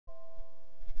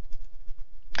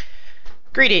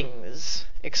Greetings,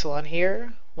 TheIxelan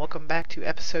here. Welcome back to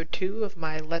episode 2 of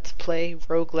my Let's Play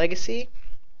Rogue Legacy.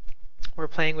 We're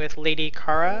playing with Lady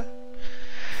Kara.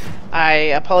 I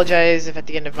apologize if at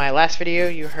the end of my last video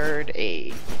you heard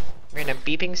a random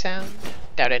beeping sound.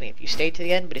 Doubt any of you stayed to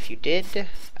the end, but if you did,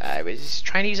 I was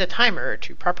trying to use a timer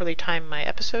to properly time my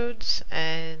episodes,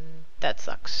 and that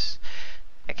sucks.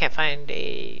 I can't find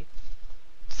a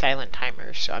silent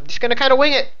timer, so I'm just gonna kind of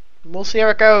wing it. We'll see how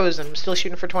it goes. I'm still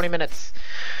shooting for 20 minutes.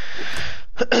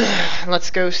 Let's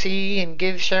go see and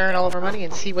give Sharon all of her money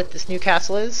and see what this new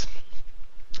castle is.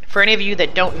 For any of you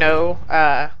that don't know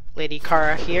Lady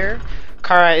Kara here,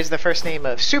 Kara is the first name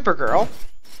of Supergirl.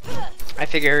 I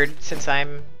figured since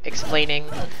I'm explaining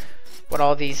what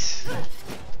all these...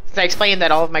 Since I explained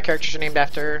that all of my characters are named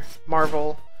after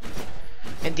Marvel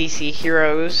and DC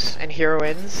heroes and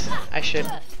heroines, I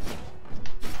should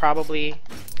probably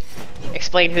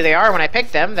explain who they are when I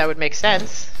pick them. That would make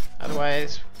sense.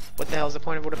 Otherwise, what the hell is the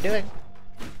point of what I'm doing?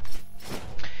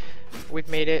 We've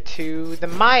made it to the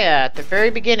Maya at the very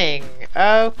beginning.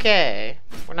 Okay.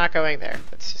 We're not going there.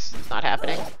 That's just not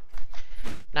happening.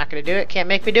 Not gonna do it. Can't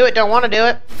make me do it. Don't want to do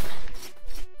it.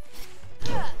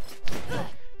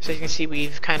 So you can see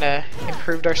we've kind of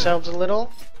improved ourselves a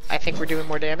little. I think we're doing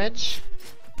more damage.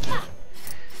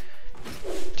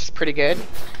 Which is pretty good.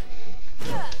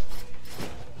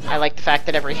 I like the fact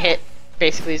that every hit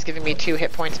basically is giving me 2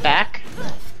 hit points back.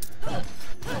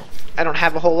 I don't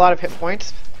have a whole lot of hit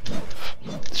points,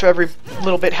 so every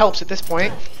little bit helps at this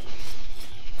point.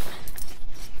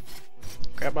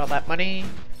 Grab all that money.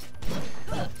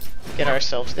 Get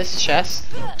ourselves this chest.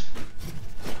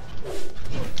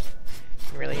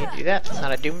 You really need to do that. It's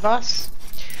not a Doom Boss.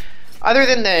 Other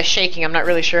than the shaking, I'm not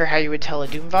really sure how you would tell a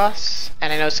Doom Boss,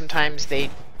 and I know sometimes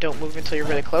they don't move until you're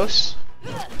really close.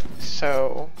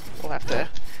 So we'll have to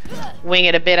wing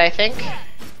it a bit, I think.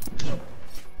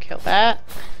 Kill that.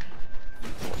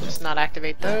 We'll just not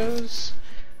activate those.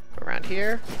 Go around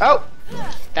here. Oh!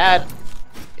 That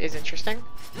is interesting.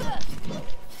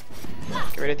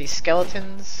 Get rid of these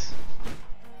skeletons.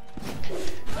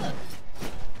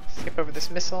 Skip over this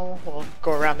missile. We'll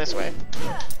go around this way.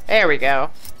 There we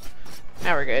go.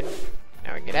 Now we're good.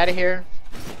 Now we can get out of here.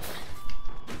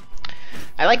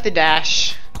 I like the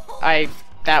dash.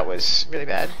 That was really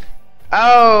bad.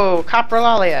 Oh,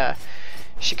 Coprolalia.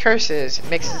 She curses and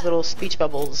makes these little speech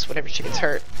bubbles whenever she gets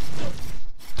hurt.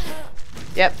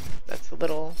 Yep, that's the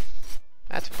little...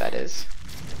 That's what that is.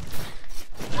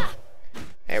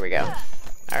 There we go.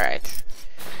 Alright.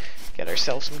 Get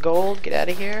ourselves some gold. Get out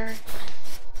of here.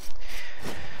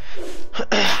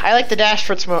 I like the dash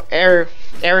for its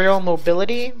aerial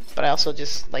mobility, but I also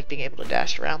just like being able to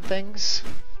dash around things.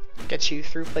 Gets you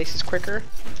through places quicker.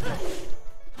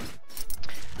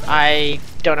 I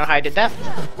don't know how I did that,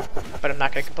 but I'm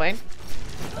not going to complain.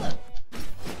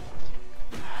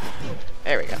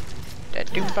 There we go.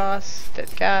 Dead Doom Boss,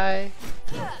 dead guy.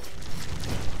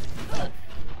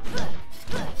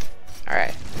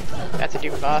 Alright, that's a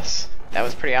Doom Boss. That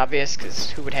was pretty obvious,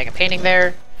 because who would hang a painting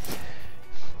there?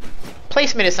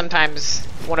 Placement is sometimes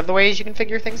one of the ways you can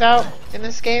figure things out in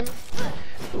this game.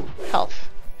 Ooh, health.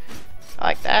 I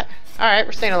like that. Alright,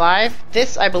 we're staying alive.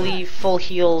 This, I believe, full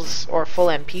heals or full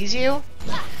MPs you.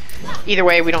 Either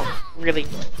way, we don't really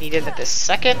need it at this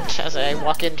second as I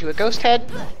walk into a ghost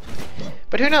head.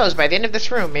 But who knows, by the end of this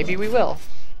room, maybe we will.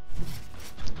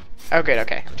 Oh good,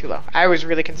 okay, I'm too low. I was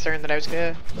really concerned that I was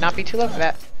gonna not be too low for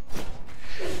that.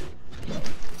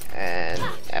 And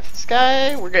F this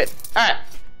guy, we're good. Alright.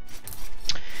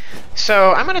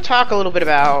 So, I'm gonna talk a little bit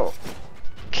about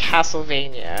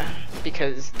Castlevania,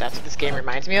 because that's what this game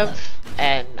reminds me of,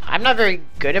 and I'm not very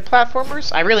good at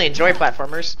platformers. I really enjoy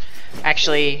platformers.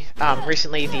 Actually,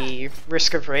 recently the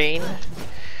Risk of Rain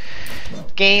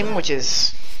game, which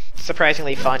is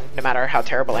surprisingly fun no matter how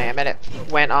terrible I am at it,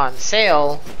 went on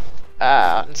sale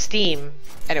on Steam,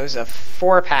 and it was a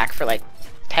 4-pack for like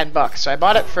 $10, so I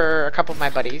bought it for a couple of my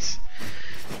buddies,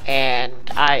 and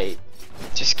I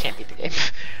just can't beat the game.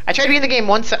 I tried beating the game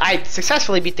once. I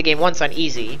successfully beat the game once on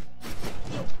easy,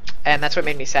 and that's what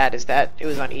made me sad, is that it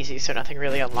was on easy, so nothing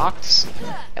really unlocks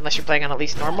unless you're playing on at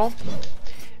least normal,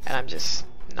 and I'm just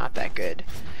not that good.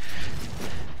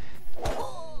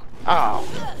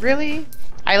 Oh, really?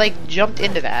 I like jumped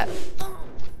into that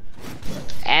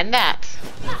and that,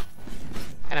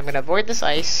 and I'm gonna avoid this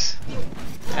ice,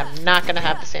 and I'm not gonna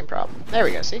have the same problem. There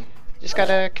we go. See, just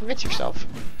gotta convince yourself.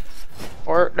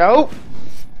 Or no.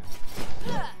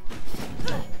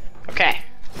 Okay.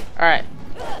 Alright.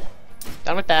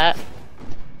 Done with that.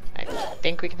 I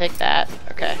think we can take that.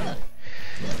 Okay.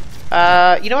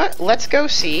 You know what? Let's go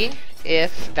see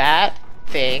if that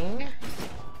thing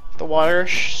The water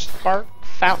spark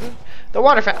fountain? The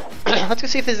water fountain. Let's go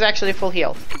see if this is actually a full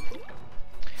heal.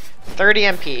 30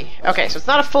 MP. Okay, so it's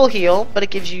not a full heal, but it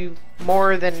gives you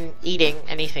more than eating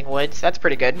anything would, so that's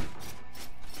pretty good.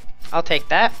 I'll take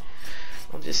that.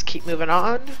 We'll just keep moving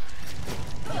on.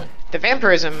 The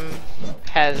vampirism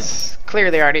has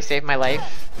clearly already saved my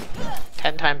life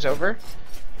 10 times over.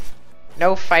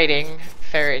 No fighting,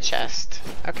 fairy chest.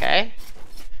 Okay.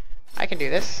 I can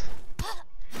do this.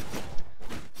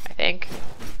 I think.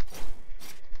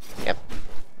 Yep.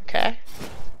 Okay.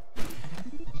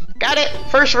 Got it!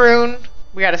 First rune!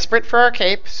 We got a sprint for our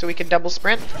cape, so we can double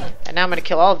sprint. And now I'm gonna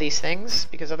kill all of these things,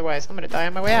 because otherwise I'm gonna die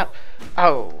on my way out.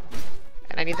 Oh.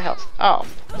 And I need the health. Oh.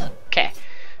 Okay.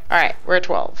 Alright, we're at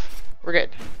 12. We're good.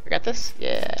 We got this?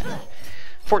 Yeah.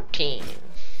 14.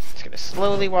 Just gonna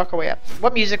slowly walk our way up.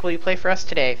 What music will you play for us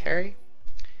today, Fairy?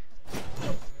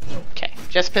 Okay.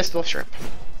 Just Pistol Shrimp.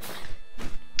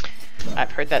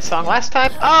 I've heard that song last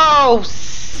time. Oh!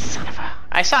 Son of a...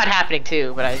 I saw it happening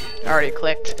too, but I already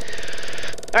clicked.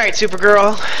 Alright,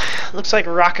 Supergirl. Looks like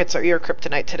rockets are your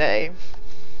kryptonite today.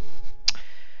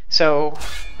 So,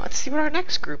 let's see what our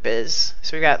next group is.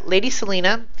 So we got Lady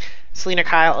Selena. Selena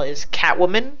Kyle is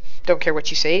Catwoman. Don't care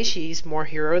what you say, she's more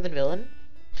hero than villain.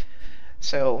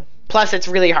 So, plus it's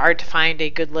really hard to find a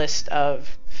good list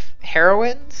of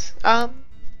heroines.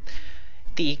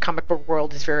 The comic book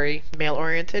world is very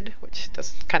male-oriented, which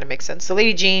does kind of make sense. So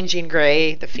Lady Jean, Jean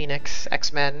Grey, the Phoenix,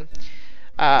 X-Men,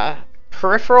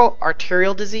 peripheral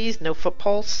arterial disease, no foot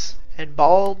pulse, and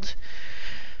bald,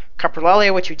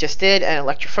 coprolalia, which we just did, and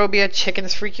electrophobia.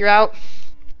 Chickens freak you out.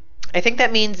 I think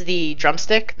that means the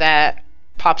drumstick that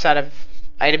pops out of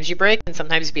items you break can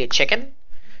sometimes be a chicken.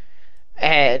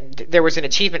 And there was an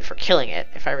achievement for killing it,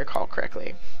 if I recall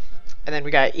correctly. And then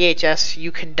we got EHS,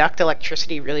 you conduct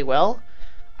electricity really well.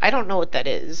 I don't know what that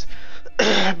is,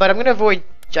 but I'm going to avoid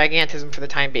gigantism for the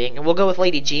time being, and we'll go with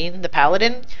Lady Jean, the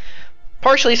Paladin,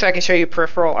 partially so I can show you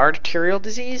peripheral arterial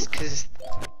disease, because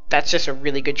that's just a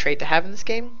really good trait to have in this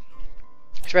game.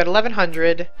 So we're at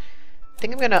 1100. I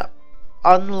think I'm going to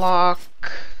unlock...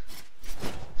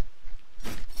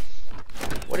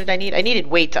 What did I need? I needed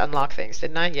weight to unlock things,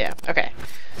 didn't I? Yeah, okay.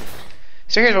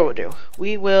 So here's what we'll do.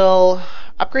 We will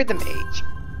upgrade the mage.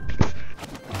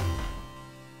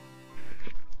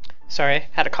 Sorry,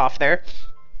 had a cough there.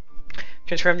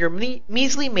 Transform your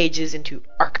measly mages into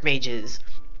archmages.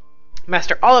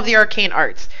 Master all of the arcane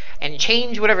arts, and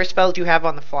change whatever spells you have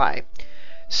on the fly.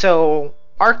 So,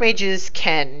 archmages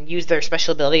can use their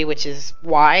special ability, which is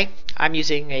Y. I'm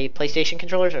using a PlayStation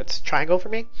controller, so it's triangle for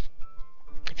me.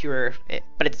 If you were,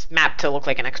 but it's mapped to look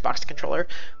like an Xbox controller,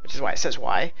 which is why it says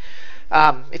Y.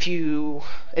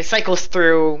 It cycles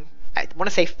through, I want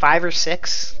to say 5 or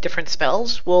 6 different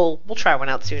spells. We'll try one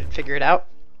out soon and figure it out.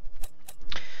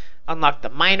 Unlock the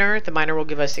miner. The miner will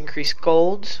give us increased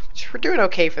gold, which we're doing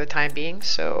okay for the time being.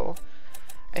 So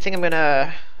I think I'm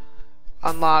gonna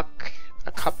unlock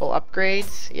a couple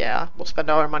upgrades. Yeah, we'll spend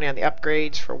all our money on the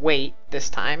upgrades for weight this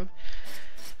time,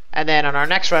 and then on our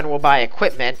next run we'll buy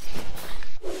equipment.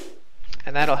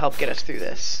 And that'll help get us through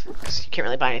this, because you can't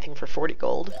really buy anything for 40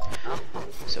 gold.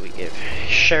 So we give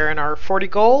Sharon our 40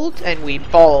 gold, and we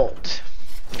bald.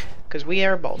 Because we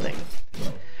are balding.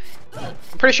 I'm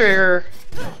pretty sure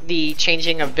the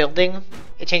changing of building,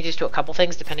 it changes to a couple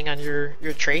things depending on your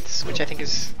traits, which I think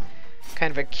is kind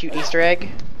of a cute Easter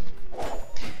egg.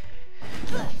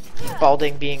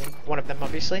 Balding being one of them,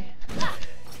 obviously.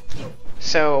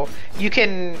 So you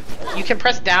can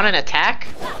press down and attack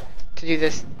to do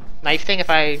this knife thing if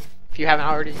you haven't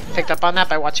already picked up on that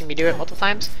by watching me do it multiple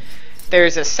times.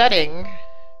 There's a setting,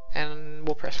 and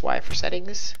we'll press Y for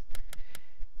settings,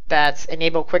 that's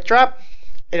enable quick drop.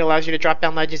 It allows you to drop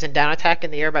down ledges and down attack in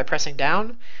the air by pressing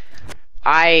down.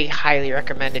 I highly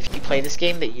recommend, if you play this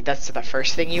game, that's the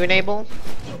first thing you enable,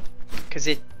 because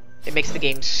it makes the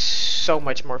game so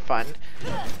much more fun.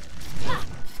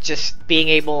 Just being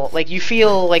able, like, you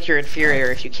feel like you're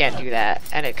inferior if you can't do that,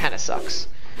 and it kind of sucks.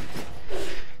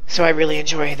 So I really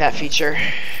enjoy that feature.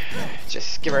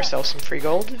 Just give ourselves some free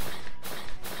gold.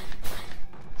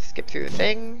 Skip through the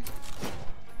thing.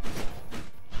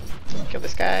 Kill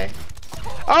this guy.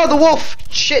 Oh, the wolf!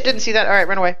 Shit, didn't see that. Alright,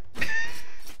 run away.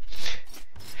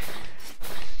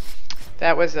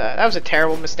 That was a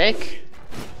terrible mistake.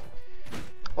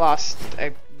 Lost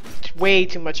way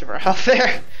too much of our health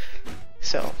there.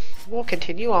 So, we'll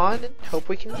continue on and hope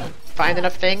we can find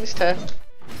enough things to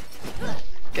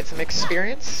get some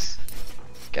experience.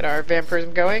 Get our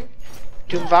vampirism going.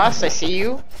 Doomvoss, I see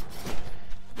you.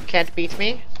 Can't beat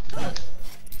me.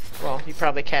 Well, you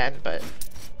probably can, but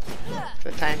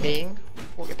for the time being,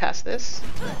 we'll get past this.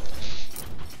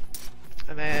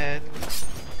 And then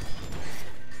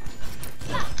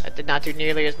that did not do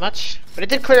nearly as much, but it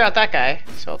did clear out that guy,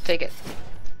 so I'll take it.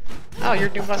 Oh, you're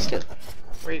doing boss too.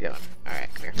 Where are you going?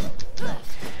 Alright, come here.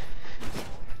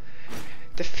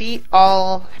 Defeat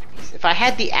all enemies. If I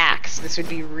had the axe, this would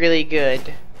be really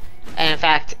good. And in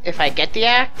fact, if I get the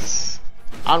axe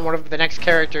on one of the next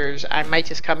characters, I might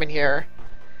just come in here,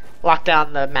 lock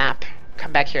down the map,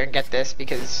 come back here and get this,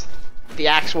 because the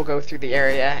axe will go through the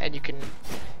area and you can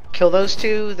kill those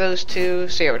two,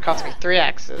 so yeah, it would cost me 3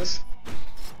 axes.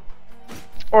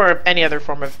 Or any other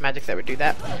form of magic that would do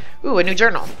that. Ooh, a new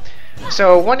journal.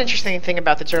 So one interesting thing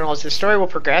about the journal is the story will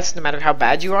progress no matter how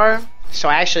bad you are. So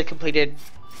I actually completed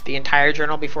the entire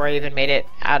journal before I even made it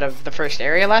out of the first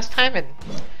area last time, and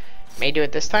may do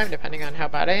it this time depending on how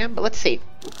bad I am, but let's see.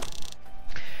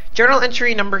 Journal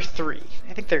entry number 3.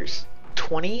 I think there's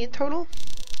 20 in total.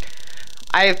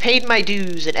 I have paid my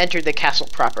dues and entered the castle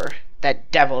proper.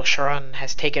 That devil Sharon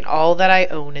has taken all that I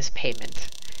own as payment.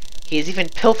 He has even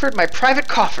pilfered my private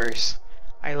coffers.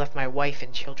 I left my wife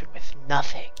and children with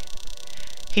nothing.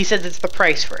 He says it's the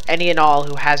price for any and all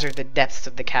who hazard the depths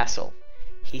of the castle.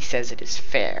 He says it is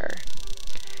fair.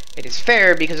 It is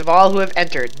fair because of all who have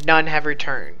entered, none have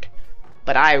returned.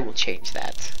 But I will change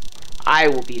that. I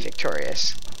will be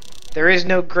victorious. There is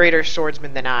no greater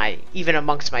swordsman than I, even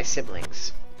amongst my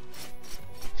siblings.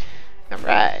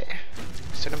 Alright.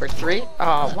 So number 3.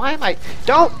 Oh, why am I...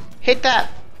 Don't hit that!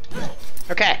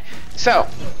 Okay, so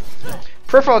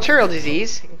peripheral arterial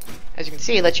disease, as you can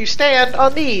see, lets you stand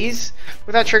on these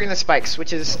without triggering the spikes,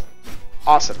 which is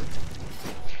awesome.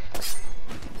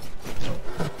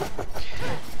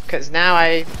 Because now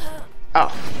I...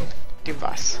 Oh, do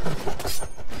boss.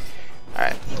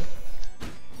 Alright.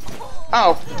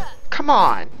 Oh, come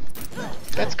on.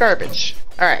 That's garbage.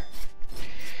 Alright.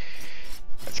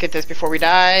 Let's get this before we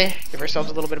die. Give ourselves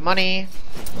a little bit of money.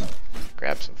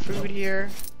 Grab some food here.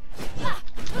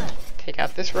 Take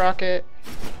out this rocket.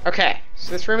 Okay,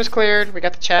 so this room is cleared. We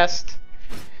got the chest.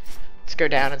 Let's go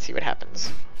down and see what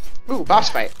happens. Ooh, boss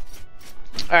fight.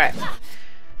 Alright.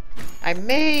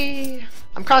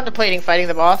 I'm contemplating fighting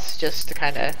the boss just to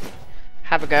kind of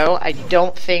have a go. I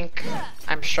don't think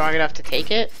I'm strong enough to take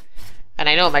it. And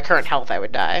I know at my current health I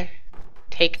would die.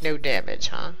 Take no damage,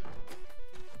 huh?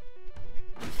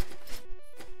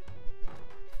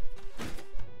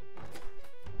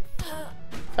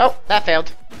 Oh, that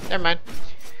failed. Never mind.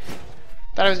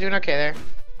 Thought I was doing okay there.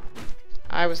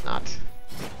 I was not.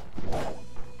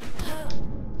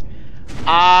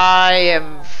 I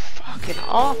am fucking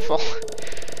awful.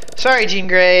 Sorry, Jean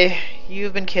Grey.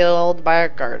 You've been killed by a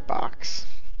guard box.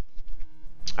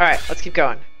 Alright, let's keep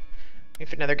going. Wait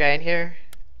for another guy in here.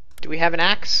 Do we have an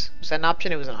axe? Was that an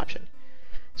option? It was an option.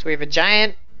 So we have a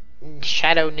giant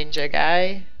shadow ninja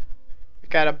guy.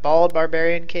 We've got a bald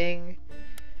barbarian king.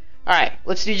 Alright,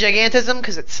 let's do Gigantism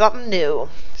because it's something new.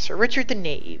 Sir Richard the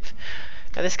Knave.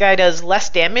 Now this guy does less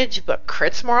damage but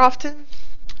crits more often,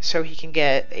 so he can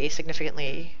get a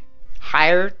significantly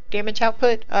higher damage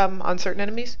output on certain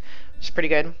enemies, which is pretty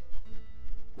good.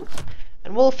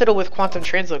 And we'll fiddle with Quantum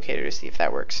Translocator to see if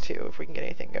that works too, if we can get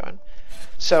anything going.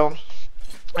 So,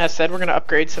 as said, we're going to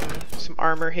upgrade some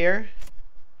armor here.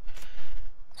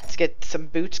 Let's get some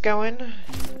boots going.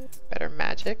 Better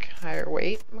magic, higher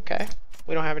weight. Okay.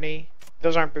 We don't have any...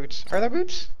 Those aren't boots. Are there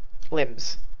boots?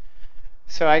 Limbs.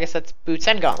 So I guess that's boots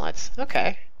and gauntlets.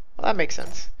 Okay. Well, that makes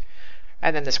sense.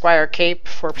 And then the Squire Cape,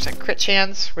 4% crit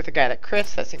chance with a guy that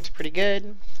crits. That seems pretty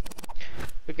good.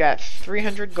 We've got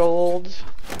 300 gold.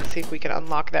 Let's see if we can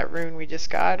unlock that rune we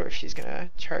just got, or if she's going to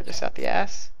charge us out the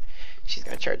ass. She's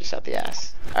going to charge us out the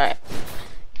ass. Alright.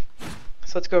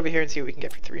 So let's go over here and see what we can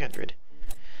get for 300.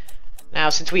 Now,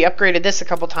 since we upgraded this a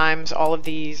couple times, all of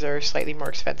these are slightly more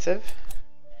expensive.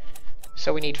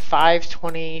 So we need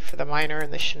 520 for the miner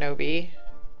and the shinobi.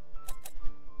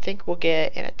 I think we'll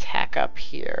get an attack up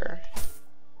here.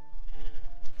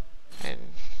 And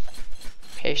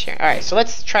pay sharing. Alright, so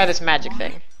let's try this magic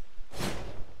thing.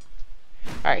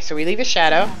 Alright, so we leave a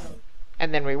shadow,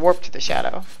 and then we warp to the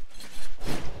shadow.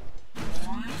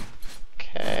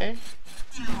 Okay.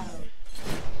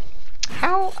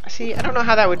 How? See, I don't know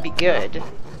how that would be good.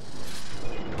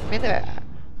 Maybe that...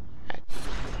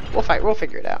 We'll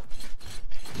figure it out.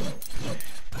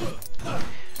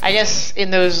 I guess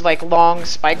in those like long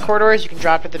spike corridors you can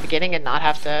drop at the beginning and not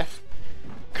have to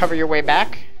cover your way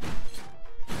back.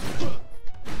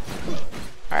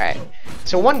 Alright,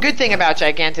 so one good thing about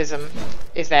Gigantism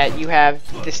is that you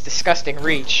have this disgusting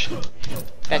reach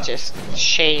that just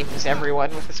shames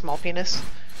everyone with a small penis.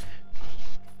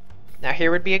 Now here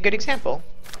would be a good example.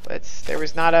 There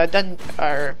was not a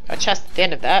chest at the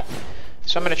end of that,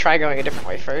 So I'm going to try going a different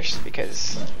way first,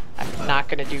 because I'm not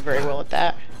going to do very well at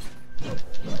that.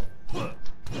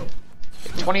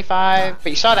 25, but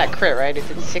you saw that crit, right? It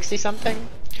did 60 something.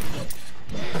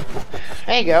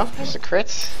 There you go, there's the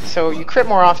crits. So you crit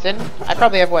more often. I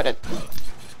probably have, what, a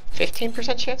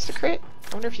 15% chance to crit?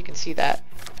 I wonder if you can see that.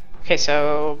 Okay,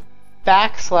 so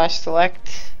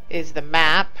 /select is the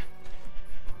map,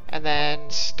 and then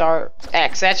start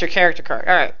X, that's your character card.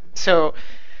 Alright, so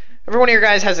every one of your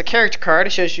guys has a character card. It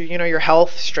shows you, you know, your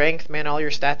health, strength, man, all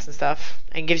your stats and stuff,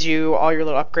 and gives you all your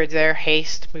little upgrades there.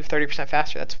 Haste, move 30%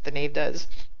 faster, that's what the knave does.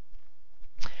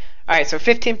 Alright, so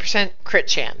 15% crit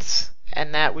chance,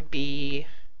 and that would be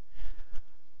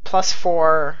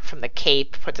 +4 from the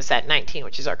cape, puts us at 19,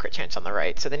 which is our crit chance on the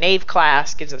right. So the knave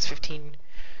class gives us 15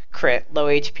 crit, low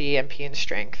HP, MP, and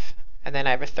strength. And then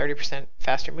I have a 30%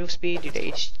 faster move speed due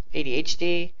to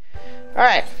ADHD.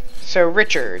 Alright, so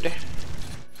Richard.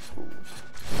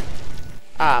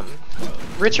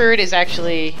 Richard is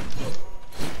actually...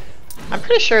 I'm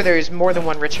pretty sure there's more than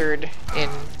one Richard in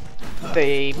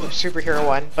the superhero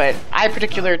one, but I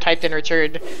particularly typed in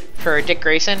Richard for Dick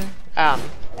Grayson,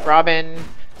 Robin,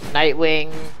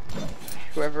 Nightwing,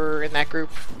 whoever in that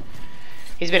group.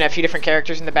 He's been a few different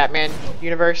characters in the Batman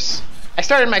universe. I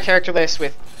started my character list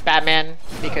with Batman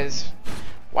because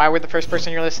why would the first person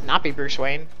on your list not be Bruce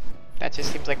Wayne? That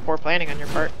just seems like poor planning on your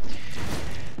part.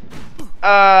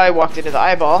 I walked into the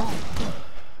eyeball.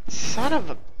 Son of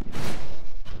a...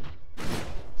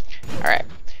 Alright.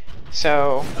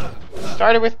 So,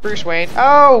 started with Bruce Wayne.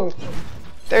 Oh!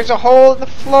 There's a hole in the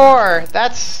floor! Is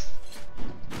that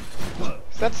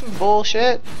some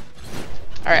bullshit?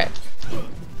 Alright.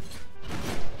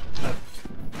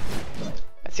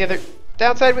 That's the other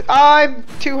downside with... Oh, I'm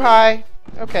too high.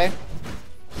 Okay.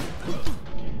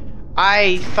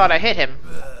 I thought I hit him.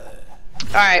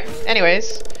 Alright,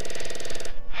 anyways.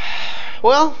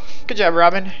 Well, good job,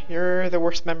 Robin. You're the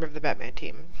worst member of the Batman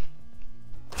team.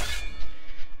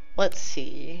 Let's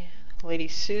see. Lady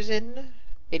Susan.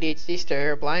 ADHD,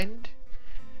 stereo blind.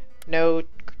 No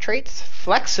traits.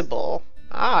 Flexible.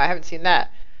 Ah, I haven't seen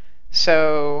that.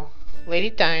 So, Lady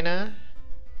Dinah.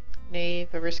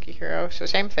 Knave, a risky hero. So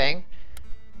same thing.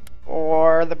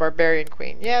 Or the Barbarian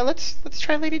Queen. Yeah, let's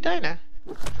try Lady Dinah.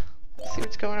 Let's see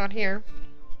what's going on here.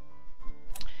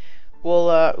 We'll,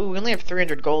 ooh, we only have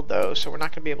 300 gold though, so we're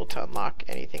not going to be able to unlock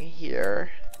anything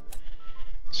here.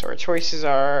 So our choices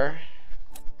are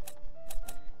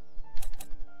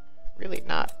really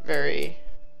not very...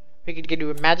 We could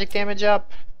do a magic damage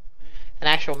up, an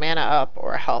actual mana up,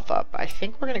 or a health up. I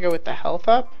think we're going to go with the health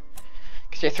up,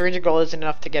 because your 300 gold isn't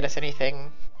enough to get us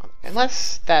anything,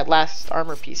 unless that last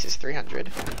armor piece is 300.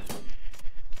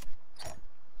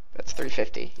 That's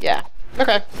 350, yeah.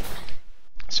 Okay.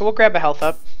 So we'll grab a health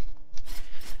up,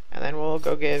 and then we'll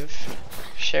go give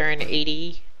Sharon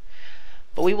 80.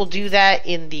 But we will do that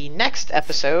in the next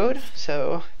episode.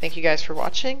 So thank you guys for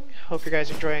watching. Hope you guys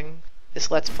are enjoying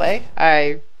this Let's Play.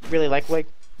 I really like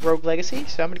Rogue Legacy,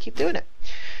 so I'm going to keep doing it.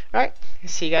 Alright,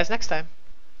 see you guys next time.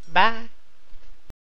 Bye.